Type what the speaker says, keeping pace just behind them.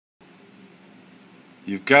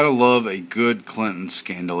You've got to love a good Clinton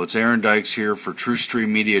scandal. It's Aaron Dykes here for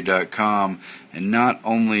TrueStreamMedia.com, and not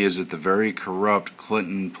only is it the very corrupt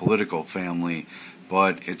Clinton political family,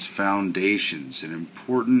 but its foundations, an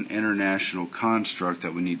important international construct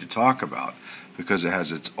that we need to talk about because it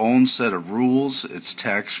has its own set of rules. It's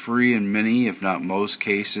tax-free in many, if not most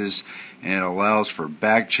cases, and it allows for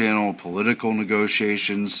back-channel political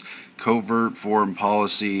negotiations, covert foreign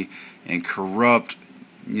policy, and corrupt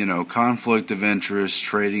conflict of interest,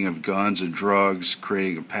 trading of guns and drugs,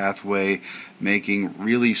 creating a pathway, making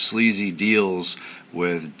really sleazy deals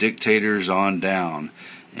with dictators on down.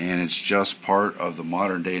 And it's just part of the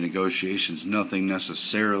modern day negotiations, nothing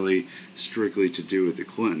necessarily strictly to do with the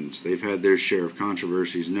Clintons. They've had their share of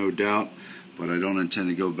controversies, no doubt, but I don't intend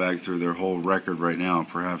to go back through their whole record right now,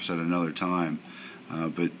 perhaps at another time.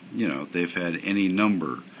 But they've had any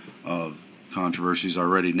number of controversies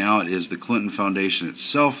already. Now it is the Clinton Foundation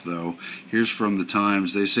itself, though. Here's from the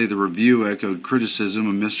Times. They say the review echoed criticism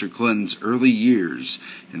of Mr. Clinton's early years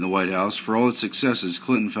in the White House. For all its successes,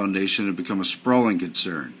 Clinton Foundation had become a sprawling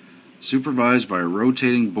concern, supervised by a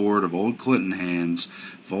rotating board of old Clinton hands,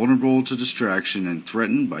 vulnerable to distraction and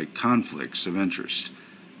threatened by conflicts of interest.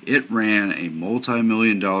 It ran a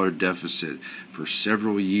multi-million-dollar deficit for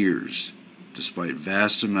several years, despite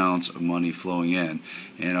vast amounts of money flowing in.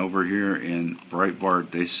 And over here in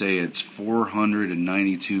Breitbart, they say it's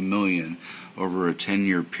 $492 million over a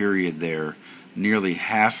 10-year period there. Nearly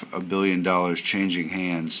 $500 million changing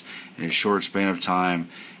hands in a short span of time.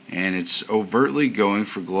 And it's overtly going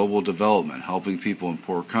for global development, helping people in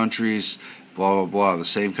poor countries, blah, blah, blah. The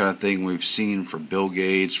same kind of thing we've seen from Bill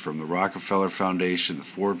Gates, from the Rockefeller Foundation, the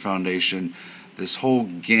Ford Foundation, this whole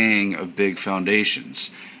gang of big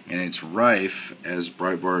foundations. And it's rife, as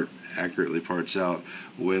Breitbart accurately parts out,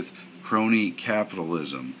 with crony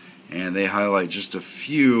capitalism. And they highlight just a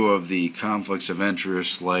few of the conflicts of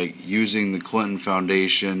interest, like using the Clinton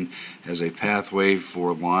Foundation as a pathway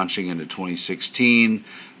for launching into 2016.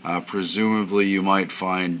 Presumably you might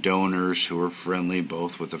find donors who are friendly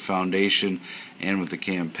both with the foundation and with the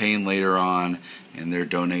campaign later on, and their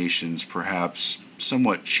donations perhaps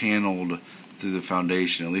somewhat channeled through the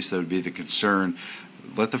foundation. At least that would be the concern.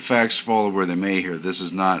 Let the facts follow where they may here. This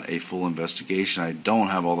is not a full investigation. I don't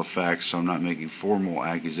have all the facts, so I'm not making formal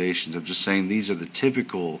accusations. I'm just saying these are the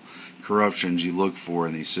typical corruptions you look for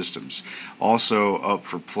in these systems. Also up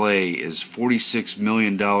for play is $46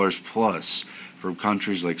 million plus from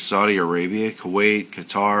countries like Saudi Arabia, Kuwait,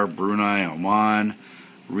 Qatar, Brunei, Oman.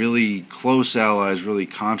 Really close allies, really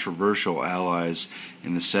controversial allies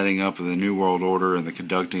in the setting up of the New World Order and the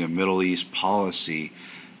conducting of Middle East policy.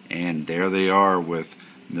 And there they are with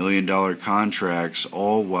million-dollar contracts,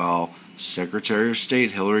 all while Secretary of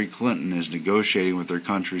State Hillary Clinton is negotiating with their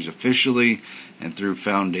countries officially and through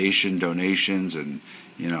foundation donations and,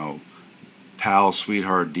 pal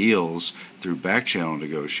sweetheart deals through back-channel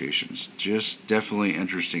negotiations. Just definitely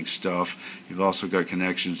interesting stuff. You've also got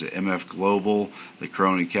connections to MF Global, the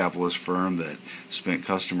crony capitalist firm that spent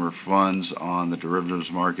customer funds on the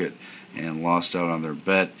derivatives market and lost out on their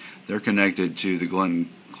bet. They're connected to the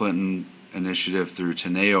Clinton initiative through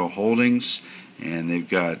Teneo Holdings, and they've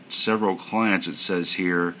got several clients, it says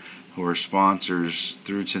here, who are sponsors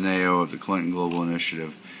through Teneo of the Clinton Global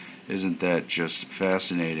Initiative. Isn't that just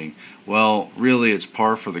fascinating? Well, really it's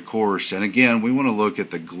par for the course, and again, we want to look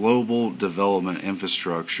at the global development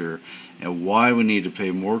infrastructure and why we need to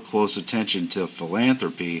pay more close attention to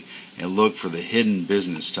philanthropy and look for the hidden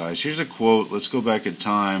business ties. Here's a quote. Let's go back in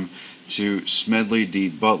time to Smedley D.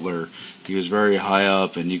 Butler. He was very high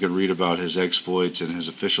up, and you can read about his exploits and his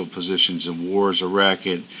official positions in wars, Iraq,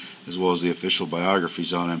 as well as the official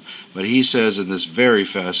biographies on him. But he says in this very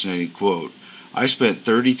fascinating quote, "I spent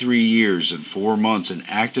 33 years and 4 months in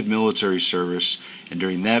active military service, and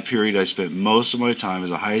during that period I spent most of my time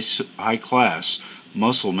as a high-class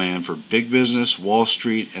muscle man for big business, Wall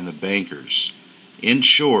Street, and the bankers. In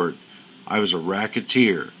short, I was a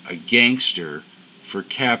racketeer, a gangster for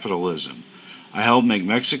capitalism. I helped make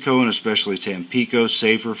Mexico and especially Tampico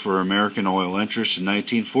safer for American oil interests in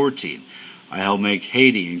 1914. I helped make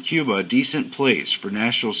Haiti and Cuba a decent place for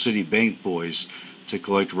National City Bank boys to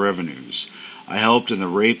collect revenues. I helped in the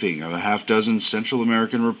raping of a half-dozen Central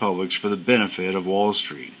American republics for the benefit of Wall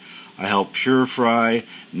Street. I helped purify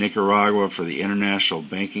Nicaragua for the International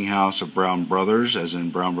Banking House of Brown Brothers, as in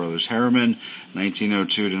Brown Brothers Harriman,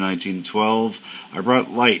 1902 to 1912. I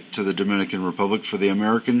brought light to the Dominican Republic for the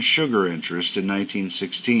American Sugar Interest in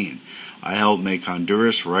 1916. I helped make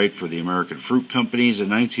Honduras right for the American Fruit Companies in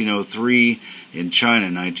 1903. In China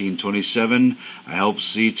in 1927, I helped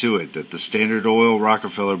see to it that the Standard Oil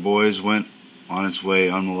Rockefeller boys went on its way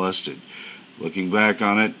unmolested. Looking back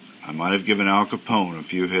on it, I might have given Al Capone a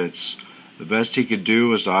few hits. The best he could do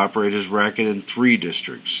was to operate his racket in 3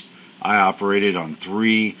 districts. I operated on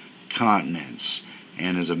 3 continents.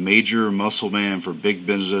 And as a major muscle man for big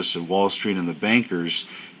business and Wall Street and the bankers,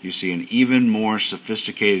 you see an even more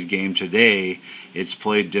sophisticated game today. It's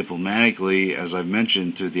played diplomatically, as I've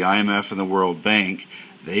mentioned, through the IMF and the World Bank.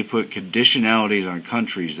 They put conditionalities on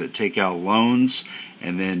countries that take out loans,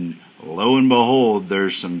 and then lo and behold,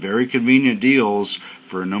 there's some very convenient deals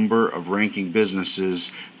for a number of ranking businesses.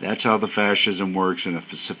 That's how the fascism works in a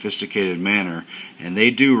sophisticated manner. And they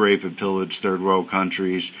do rape and pillage third world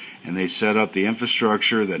countries, and they set up the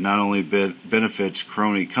infrastructure that not only benefits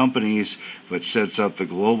crony companies, but sets up the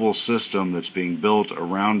global system that's being built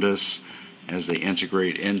around us as they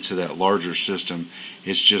integrate into that larger system.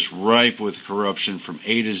 It's just ripe with corruption from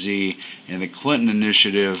A to Z, and the Clinton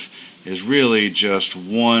initiative is really just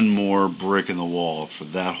one more brick in the wall for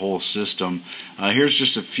that whole system. Here's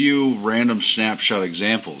just a few random snapshot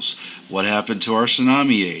examples. What happened to our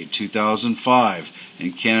tsunami aid, 2005,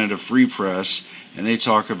 in Canada Free Press, and they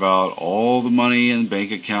talk about all the money in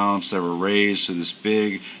bank accounts that were raised to this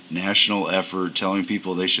big national effort telling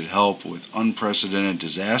people they should help with unprecedented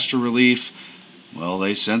disaster relief. Well,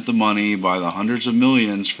 they sent the money by the hundreds of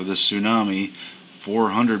millions for this tsunami,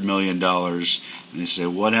 $400 million. And they say,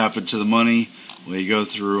 what happened to the money? Well, you go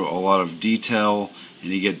through a lot of detail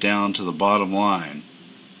and you get down to the bottom line.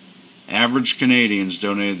 Average Canadians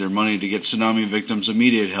donated their money to get tsunami victims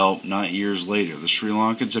immediate help, not years later. The Sri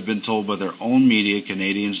Lankans have been told by their own media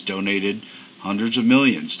Canadians donated hundreds of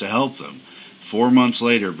millions to help them. 4 months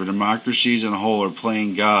later, democracies in a whole are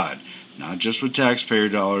playing God, not just with taxpayer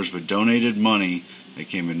dollars, but donated money that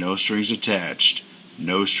came with no strings attached.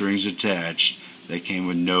 No strings attached. They came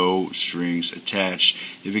with no strings attached.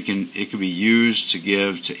 It can be used to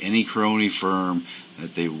give to any crony firm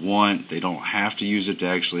that they want. They don't have to use it to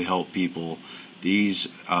actually help people. These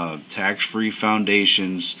tax-free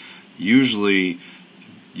foundations usually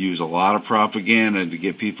use a lot of propaganda to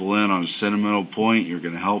get people in on a sentimental point. You're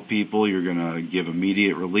going to help people. You're going to give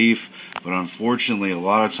immediate relief. But unfortunately, a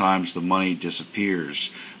lot of times the money disappears.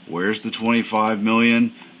 Where's the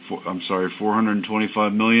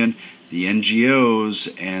 425 million? The NGOs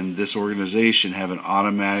and this organization have an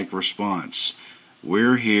automatic response.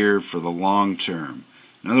 We're here for the long term.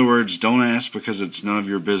 In other words, don't ask because it's none of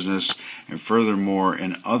your business. And furthermore,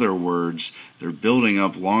 in other words, they're building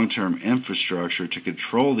up long-term infrastructure to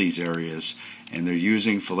control these areas, and they're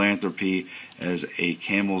using philanthropy as a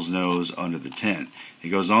camel's nose under the tent. It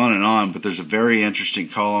goes on, but there's a very interesting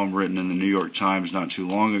column written in the New York Times not too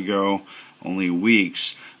long ago, only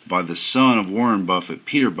weeks, by the son of Warren Buffett,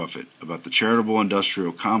 Peter Buffett, about the charitable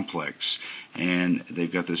industrial complex. And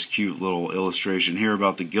they've got this cute little illustration here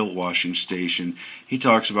about the guilt washing station. He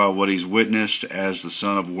talks about what he's witnessed as the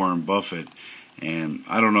son of Warren Buffett. And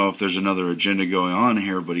I don't know if there's another agenda going on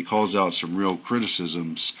here, but he calls out some real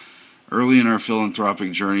criticisms. Early in our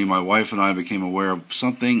philanthropic journey, my wife and I became aware of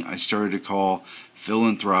something I started to call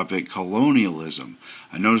philanthropic colonialism.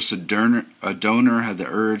 I noticed a donor had the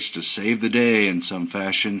urge to save the day in some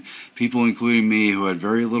fashion. People, including me, who had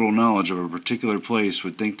very little knowledge of a particular place,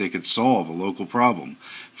 would think they could solve a local problem.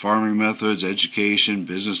 Farming methods, education,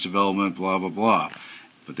 business development, blah, blah, blah.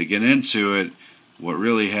 But they get into it, what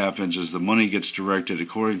really happens is the money gets directed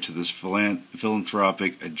according to this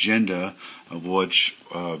philanthropic agenda, of which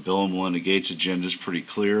Bill and Melinda Gates' agenda is pretty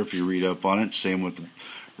clear if you read up on it. Same with the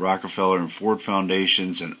Rockefeller and Ford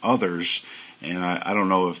Foundations and others. And I don't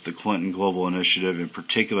know if the Clinton Global Initiative in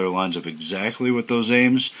particular lines up exactly with those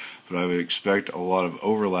aims, but I would expect a lot of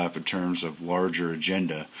overlap in terms of larger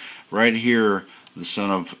agenda. Right here, the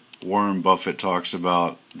son of Warren Buffett talks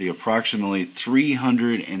about the approximately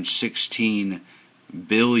 $316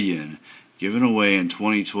 billion given away in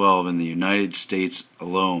 2012 in the United States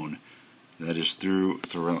alone. That is through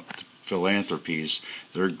philanthropies.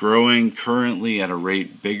 They're growing currently at a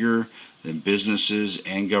rate bigger than businesses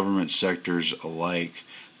and government sectors alike.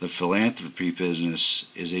 The philanthropy business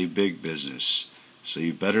is a big business. So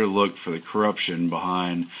you better look for the corruption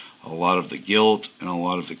behind a lot of the guilt and a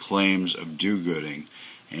lot of the claims of do-gooding.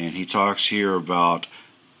 And he talks here about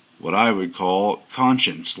what I would call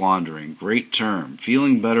conscience laundering. Great term.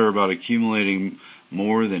 Feeling better about accumulating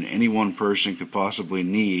more than any one person could possibly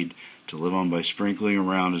need to live on by sprinkling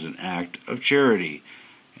around as an act of charity.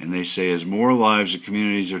 And they say as more lives and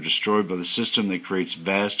communities are destroyed by the system that creates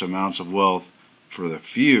vast amounts of wealth for the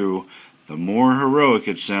few, the more heroic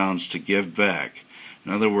it sounds to give back.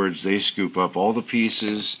 In other words, they scoop up all the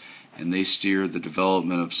pieces and they steer the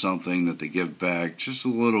development of something that they give back just a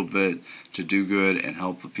little bit to do good and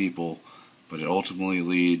help the people. But it ultimately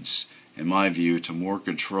leads in my view, to more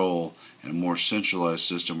control and a more centralized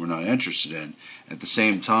system we're not interested in. At the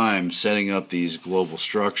same time, setting up these global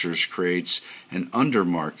structures creates an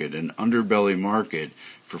undermarket, an underbelly market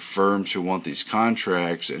for firms who want these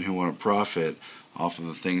contracts and who want to profit off of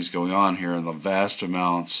the things going on here and the vast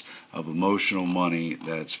amounts of emotional money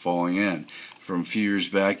that's falling in. From a few years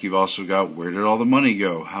back, you've also got, where did all the money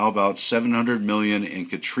go? How about $700 million in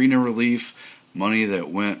Katrina relief, money that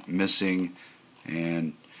went missing,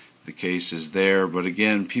 and the case is there. But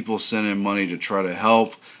again, people sent in money to try to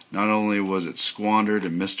help. Not only was it squandered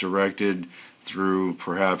and misdirected through,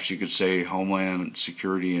 perhaps you could say, Homeland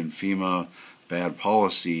Security and FEMA bad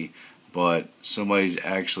policy, but somebody's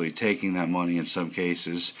actually taking that money in some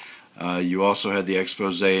cases. You also had the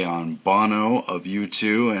expose on Bono of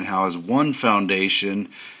U2 and how his one foundation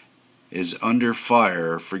is under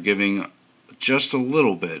fire for giving just a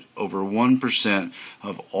little bit, over 1%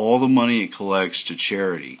 of all the money it collects to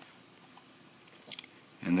charity.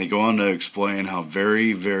 And they go on to explain how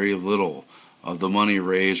very, very little of the money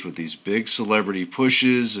raised with these big celebrity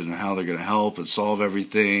pushes and how they're going to help and solve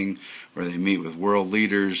everything, where they meet with world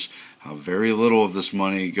leaders, how very little of this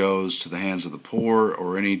money goes to the hands of the poor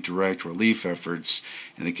or any direct relief efforts.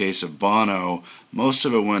 In the case of Bono, most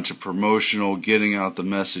of it went to promotional, getting out the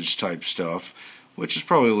message type stuff, which is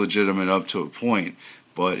probably legitimate up to a point,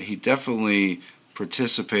 but he definitely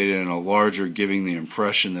participated in a larger, giving the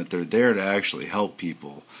impression that they're there to actually help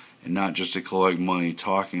people and not just to collect money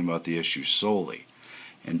talking about the issue solely.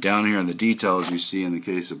 And down here in the details you see in the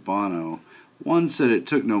case of Bono, one said it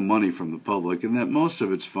took no money from the public and that most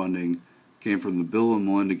of its funding came from the Bill and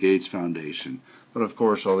Melinda Gates Foundation. But of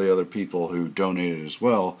course all the other people who donated as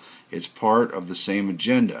well, it's part of the same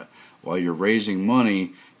agenda. While you're raising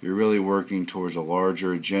money, you're really working towards a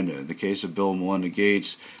larger agenda. In the case of Bill and Melinda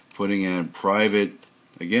Gates, putting in private,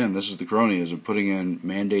 again, this is the cronyism, putting in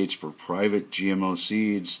mandates for private GMO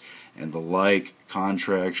seeds and the like,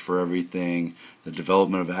 contracts for everything, the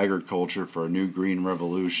development of agriculture for a new green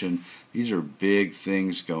revolution. These are big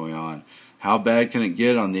things going on. How bad can it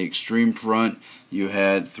get? On the extreme front, you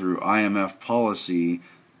had through IMF policy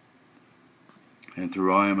and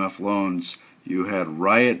through IMF loans, you had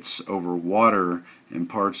riots over water in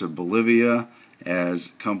parts of Bolivia as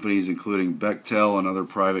companies including Bechtel and other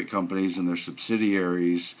private companies and their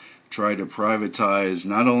subsidiaries tried to privatize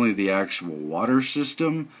not only the actual water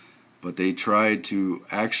system, but they tried to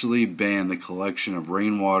actually ban the collection of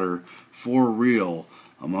rainwater for real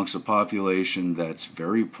amongst a population that's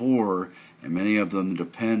very poor, and many of them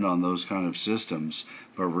depend on those kind of systems.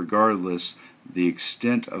 But regardless, the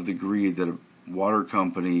extent of the greed that a water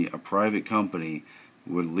company, a private company,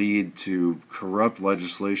 would lead to corrupt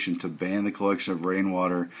legislation to ban the collection of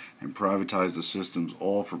rainwater and privatize the systems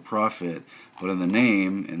all for profit, but in the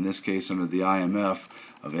name, in this case under the IMF,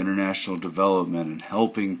 of international development and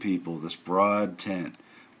helping people, this broad tent.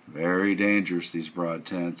 Very dangerous, these broad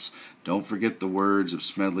tents. Don't forget the words of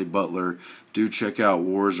Smedley Butler. Do check out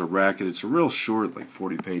War's a Racket. It's a real short, like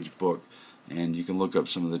 40-page book, and you can look up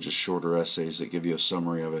some of the just shorter essays that give you a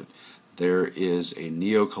summary of it. There is a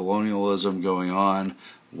neo-colonialism going on,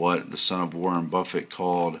 what the son of Warren Buffett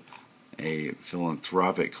called a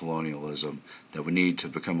philanthropic colonialism that we need to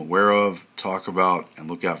become aware of, talk about, and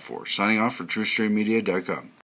look out for. Signing off for TrueStreamMedia.com.